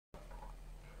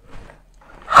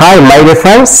Hi my dear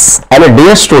friends and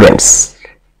dear students,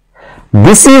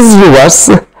 this is yours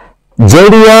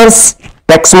JDR's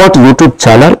TechSmart YouTube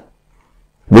channel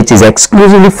which is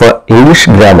exclusively for English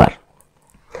grammar.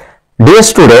 Dear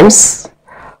students,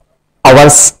 our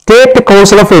State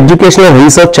Council of Educational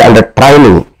Research and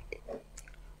Training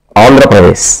Andhra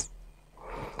Pradesh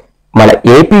మన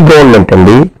AP government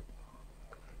అండి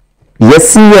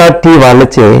SCERT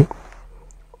వాళ్ళచే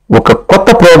ఒక కొత్త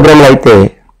programme అయితే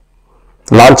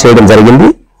launch చేయడం జరిగింది.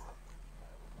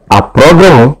 ఆ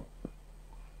programme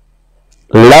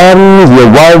learn a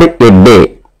word a day,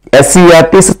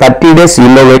 SCERT's 30 days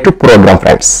innovative program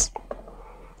friends.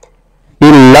 ఈ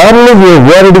learn a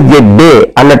word a day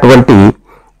అన్నటువంటి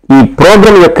ఈ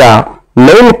ప్రోగ్రామ్ యొక్క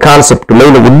మెయిన్ కాన్సెప్ట్,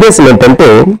 మెయిన్ ఉద్దేశం ఏంటంటే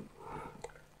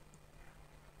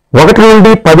 1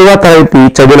 నుండి 10వ తరగతి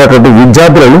చదివినటువంటి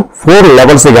విద్యార్థులను 4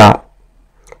 లెవెల్స్గా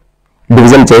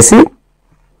డివిజన్ చేసి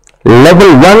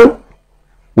level 1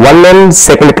 and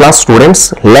second class students,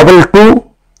 level 2,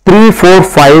 3, 4,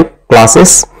 5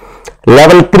 classes,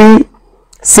 level 3,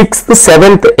 6th,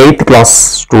 7th, 8th class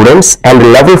students and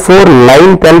level 4,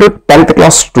 9th and 10th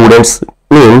class students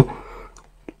ని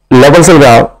లెవెల్స్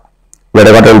గా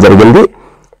విడగొట్టడం జరిగింది.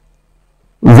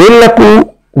 వీళ్లకు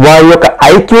వారి యొక్క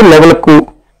IQ లెవెల్ కు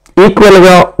ఈక్వల్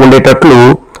గా ఉండేటట్లు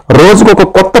రోజుకు ఒక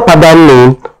కొత్త పదాన్ని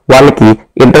వాళ్ళకి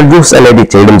ఇంట్రడ్యూస్ అనేది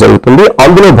చేయడం జరుగుతుంది.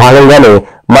 అందులో భాగంగానే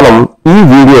మనం ఈ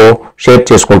వీడియో షేర్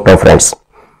చేసుకుంటాం ఫ్రెండ్స్.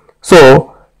 సో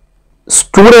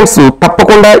స్టూడెంట్స్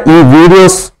తప్పకుండా ఈ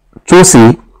వీడియోస్ చూసి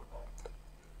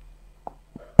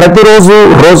ప్రతిరోజు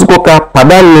రోజుకొక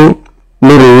పదాన్ని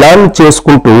మీరు లర్న్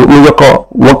చేసుకుంటూ మీ యొక్క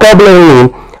వొకాబులరీని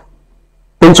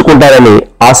పెంచుకుంటారని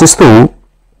ఆశిస్తూ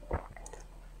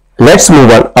let's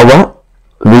move on hour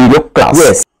video class.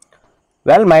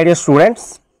 Well, my dear students,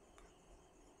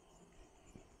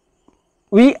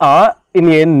 we are in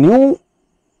a new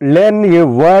learn a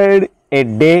word a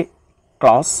day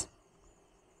class.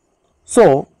 So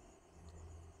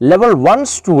level 1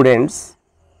 students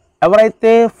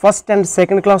ఎవరైతే first and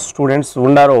second class students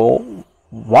ఉన్నారో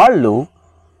వాళ్ళు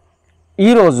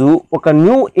ఈరోజు ఒక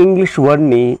new English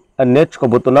వర్డ్ని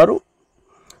నేర్చుకోబోతున్నారు.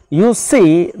 You see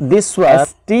this was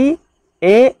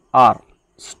STAR,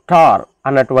 star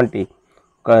అన్నటువంటి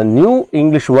ఒక new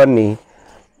English వర్డ్ని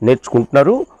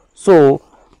నేర్చుకుంటున్నారు. So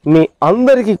మీ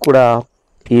అందరికీ కూడా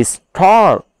ఈ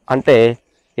స్టార్ అంటే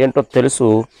ఏంటో తెలుసు.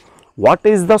 What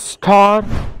is the star?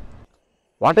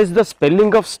 What is the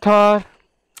spelling of star?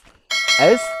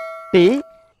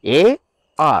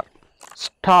 STAR,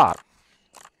 star.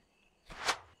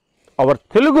 Hour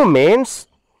Telugu means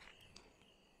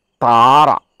Tara.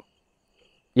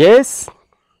 Yes,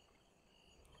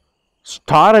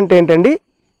 star అంటే ఏంటండి?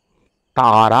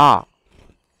 తారా.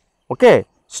 ఓకే,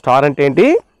 స్టార్ అంటే ఏంటి?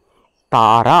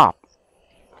 తారా.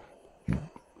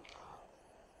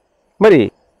 మరి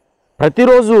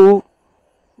ప్రతిరోజు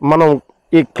మనం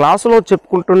ఈ క్లాసులో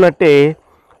చెప్పుకుంటున్నట్టే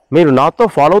మీరు నాతో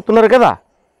ఫాలో అవుతున్నారు కదా.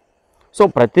 సో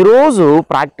ప్రతిరోజు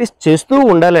ప్రాక్టీస్ చేస్తూ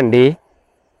ఉండాలండి.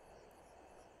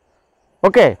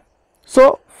 Okay, so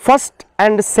first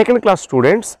and second class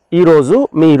students ఈరోజు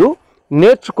మీరు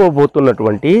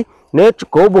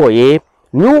నేర్చుకోబోయే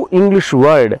న్యూ ఇంగ్లీష్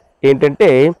వర్డ్ ఏంటంటే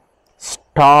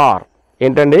స్టార్.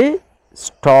 ఏంటండి?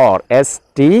 Star.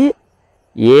 STAR,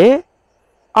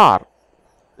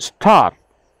 star.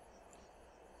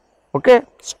 Okay,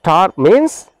 star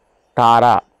means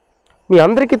తారా. మీ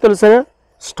అందరికీ తెలుసా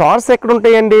స్టార్స్ ఎక్కడ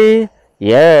ఉంటాయండి?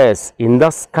 Yes, in the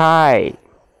sky.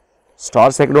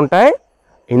 Stars ఎక్కడ ఉంటాయి?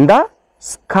 In the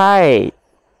sky.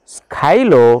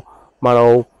 స్కైలో మనం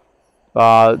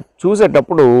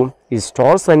చూసేటప్పుడు ఈ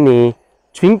స్టార్స్ అన్నీ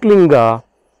ట్వింక్లింగ్గా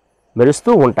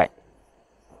మెరుస్తూ ఉంటాయి.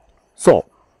 So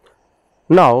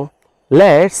now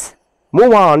let's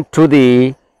move on to the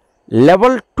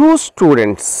level 2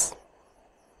 students.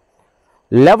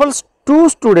 Levels 2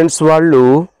 students వాళ్ళు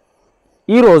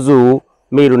ఈరోజు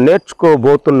మీరు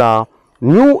నేర్చుకోబోతున్న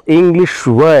న్యూ ఇంగ్లీష్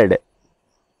వర్డ్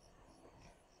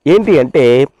ఏంటి అంటే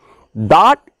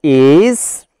that is,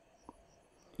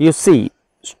 you see,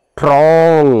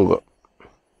 strong.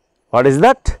 What is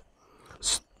that?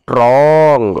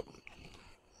 Strong.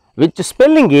 Which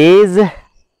spelling is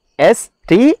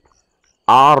STRONG,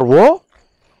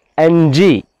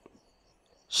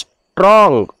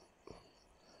 strong.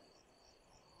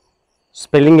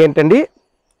 Spelling ఏంటండి?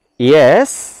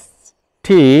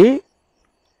 STRONG.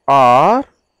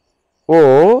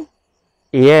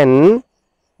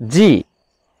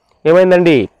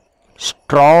 ఏమైందండి?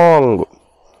 స్ట్రాంగ్.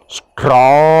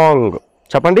 స్ట్రాంగ్.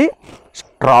 చెప్పండి.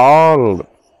 Strong.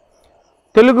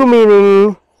 Telugu meaning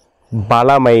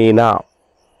బలమైన.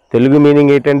 Telugu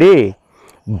meaning ఏంటండి?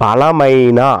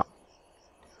 బలమైన.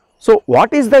 So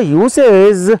what is the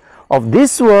usage of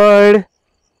this word?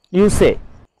 You say,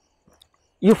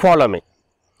 you follow me.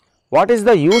 What is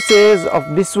the usage of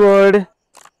this word?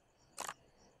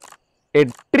 A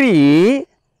tree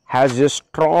has a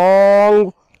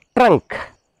strong trunk.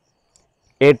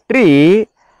 A tree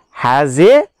has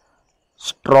a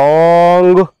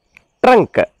strong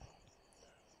trunk.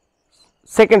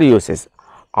 Second usage,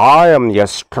 I am a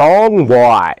strong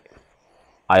boy.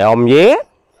 I am a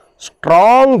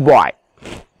strong boy.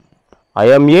 I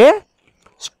am a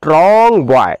strong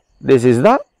boy. This is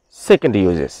the second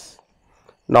usage.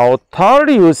 Now third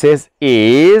usage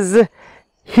is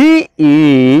he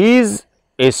is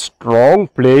a strong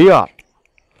player.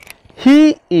 He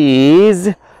is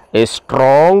a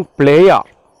strong player.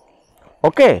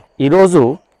 Okay, ఈరోజు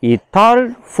ఈ third,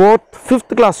 fourth,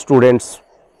 fifth class students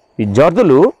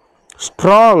విద్యార్థులు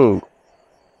strong,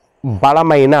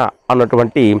 బలమైన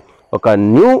అన్నటువంటి ఒక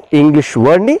new English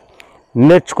వర్డ్ని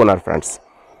నేర్చుకున్నారు friends.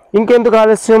 ఇంకెందుకు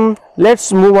ఆలస్యం,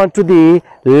 let's move on to the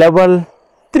level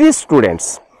 3 students.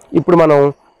 ఇప్పుడు మనం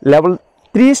లెవెల్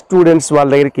 3 స్టూడెంట్స్ వాళ్ళ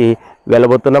దగ్గరికి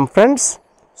వెళ్ళబోతున్నాం ఫ్రెండ్స్.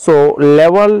 సో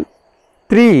లెవెల్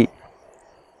 3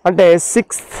 అంటే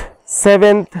 6th,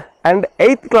 7th and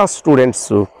 8th class students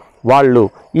వాళ్ళు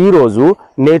ఈరోజు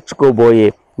నేర్చుకోబోయే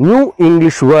న్యూ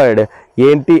ఇంగ్లీష్ వర్డ్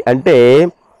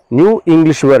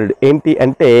ఏంటి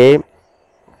అంటే,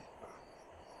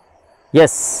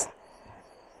 yes,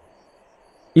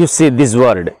 you see this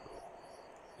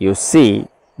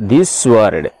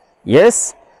word, yes,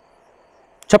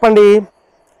 చెప్పండి.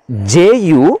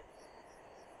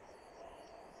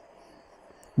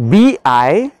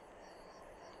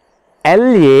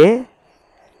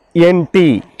 JUBILANT,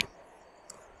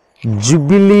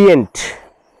 jubilant.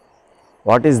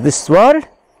 What is this word?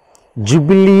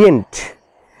 Jubilant.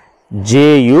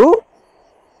 JUBILANT.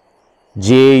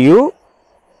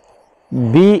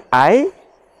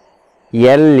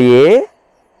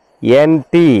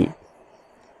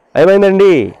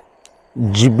 ఏమైందండి?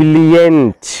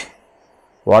 jubilant.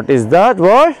 What is that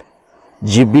word?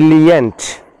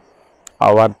 Jubilant.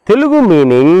 Our Telugu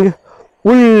meaning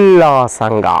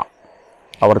ఉల్లాసంగా.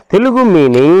 Our Telugu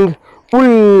meaning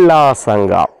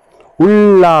ఉల్లాసంగా.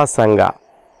 ఉల్లాసంగా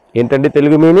ఏంటంటే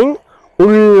తెలుగు మీనింగ్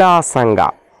ఉల్లాసంగా.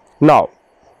 Now,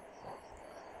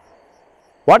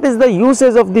 what is the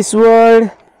usage of this word?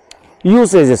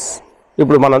 Usages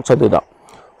ఇప్పుడు మనం చదువుదాం.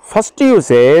 First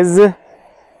usage,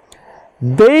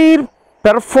 their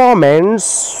performance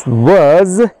was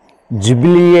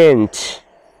jubilant.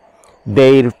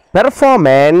 Their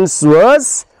performance was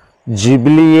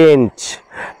jubilant.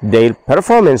 Their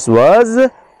performance was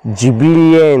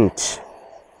jubilant.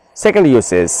 Second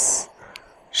usage,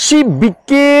 she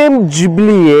became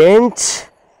jubilant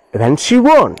when she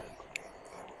won.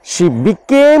 She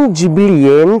became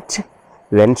jubilant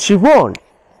when she won.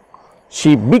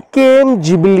 She became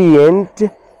jubilant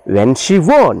when she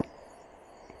won.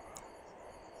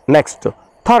 Next,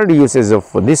 third usage of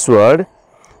this word,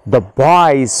 the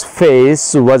boy's face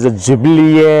was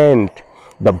jubilant.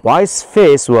 The boy's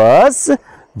face was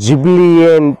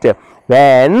jubilant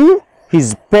when his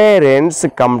parents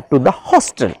come to the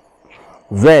hostel.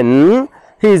 When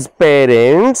his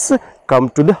parents come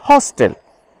to the hostel.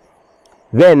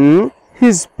 When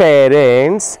his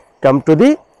parents come to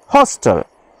the hostel.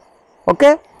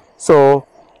 Okay, so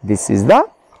this is the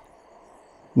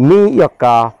మీ యొక్క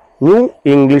new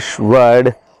English word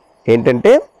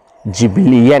ఏంటంటే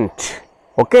jubilant.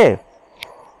 Okay,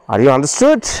 are you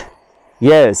understood?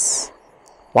 Yes.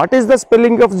 What is the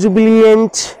spelling of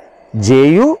jubilant?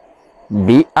 JUBILANT.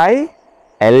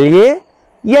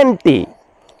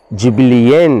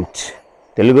 jubilant.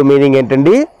 Telugu meaning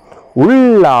ఏంటండి?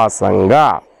 ఉల్లాసంగా.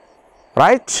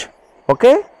 Right?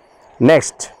 Okay,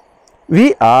 next we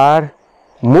are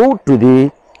moved to the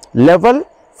level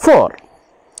 4.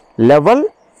 Level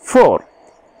 4,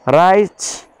 right?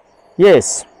 Yes,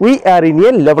 we are in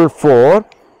a level 4,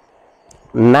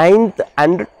 9th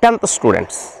and 10th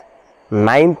students.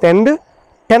 9th and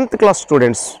 10th class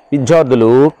students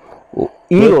విద్యార్థులు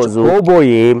ఈరోజు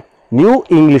పోబోయే new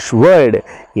English word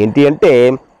ఏంటి అంటే,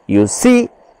 you see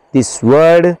this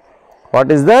word. What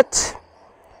is that?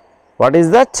 What is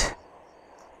that?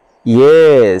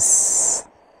 Yes,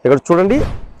 ఇక్కడ చూడండి,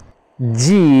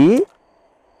 GIGGLE.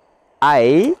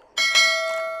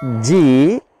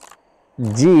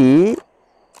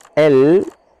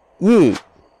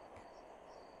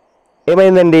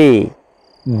 ఏమైందండి?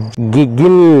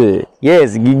 గిగ్గిల్.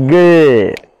 Yes,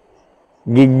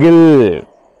 గిగ్గిల్.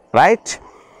 Right?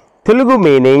 Telugu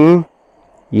meaning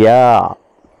yeah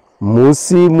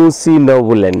మూసి మూసి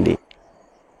నవ్వులండి.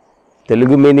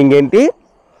 Telugu meaning ఏంటి?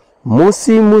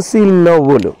 మూసి మూసి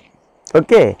నవ్వులు.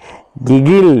 Okay,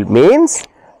 giggle means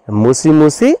ముసి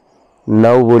ముసి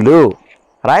నవ్వులు,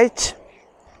 రైట్.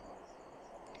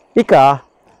 ఇక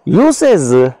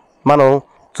యూసేజ్ మనం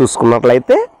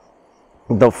చూసుకున్నట్లయితే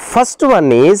the first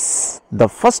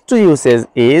usage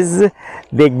is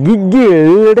they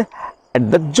giggled at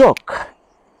the joke.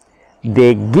 They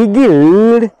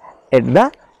giggled at the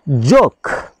joke.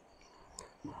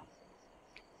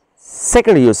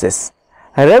 Second usage,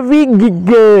 Ravi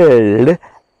giggled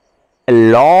a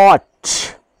lot.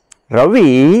 Ravi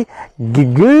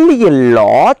giggled a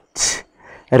lot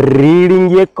reading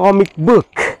a comic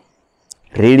book.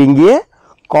 Reading a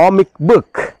comic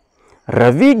book.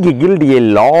 Ravi giggled a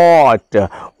lot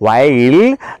while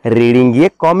reading a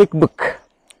comic book.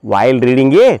 While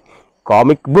reading a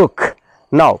comic book.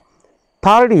 Now,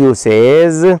 third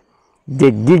usage,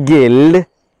 they giggled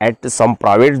at some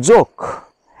private joke.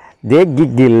 They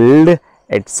giggled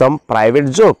at some private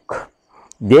joke.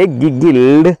 They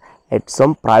giggled at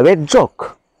some private joke.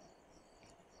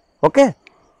 Okay.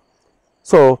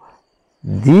 So,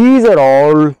 these are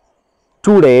all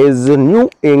today's new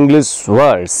English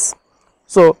words.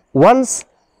 So once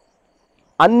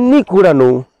అన్నీ కూడాను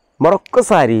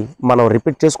మరొక్కసారి మనం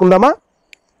repeat చేసుకుందామా?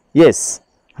 Yes,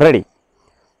 ready.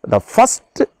 The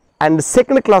first and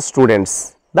second class students,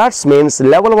 that's means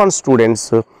level 1 students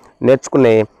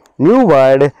నేర్చుకునే new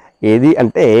word ఏది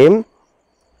అంటే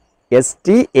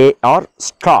STAR,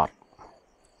 star.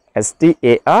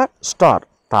 STAR, star,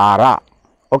 Tara.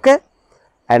 Okay.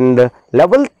 And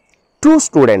level 2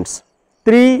 students,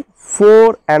 3, 4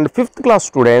 and 5th class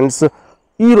students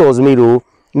ఈరోజు మీరు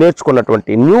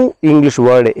నేర్చుకున్నటువంటి న్యూ ఇంగ్లీష్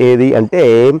వర్డ్ ఏది అంటే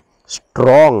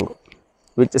strong,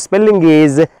 which spelling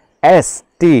is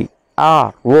STRONG,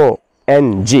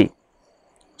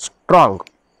 strong.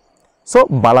 So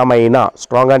బలమైన,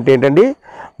 strong అంటే ఏంటండి?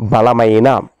 బలమైన.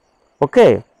 ఓకే.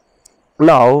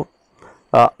 నౌ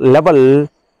లెవెల్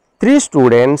 3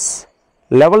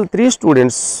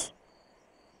 స్టూడెంట్స్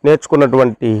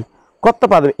నేర్చుకున్నటువంటి కొత్త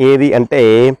పదం ఏది అంటే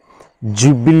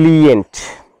jubilant.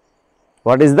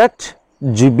 What is that?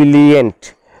 Jubilant.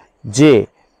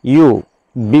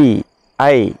 JUBILANT.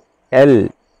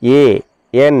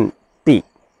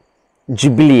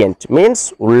 Jubilant means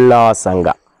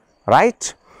ullasanga, right?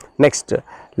 Next,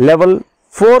 level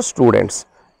 4 students,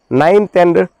 9th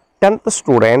and 10th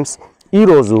students ఈ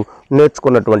రోజు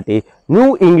నేర్చుకున్నటువంటి న్యూ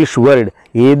ఇంగ్లీష్ వర్డ్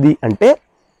ఏది అంటే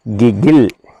giggle.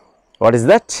 What is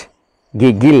that?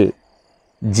 Giggle.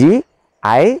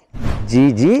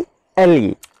 GIGGLE,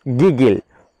 giggle,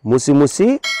 ముసి ముసి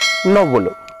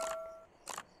నవ్వులు.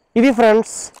 ఇది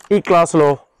ఫ్రెండ్స్ ఈ క్లాస్లో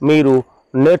మీరు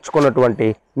నేర్చుకున్నటువంటి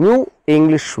న్యూ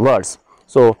ఇంగ్లీష్ వర్డ్స్.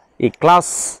 సో ఈ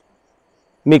క్లాస్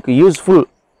మీకు యూజ్ఫుల్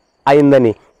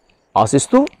అయిందని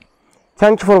ఆశిస్తూ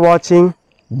thanks for watching.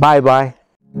 Bye bye.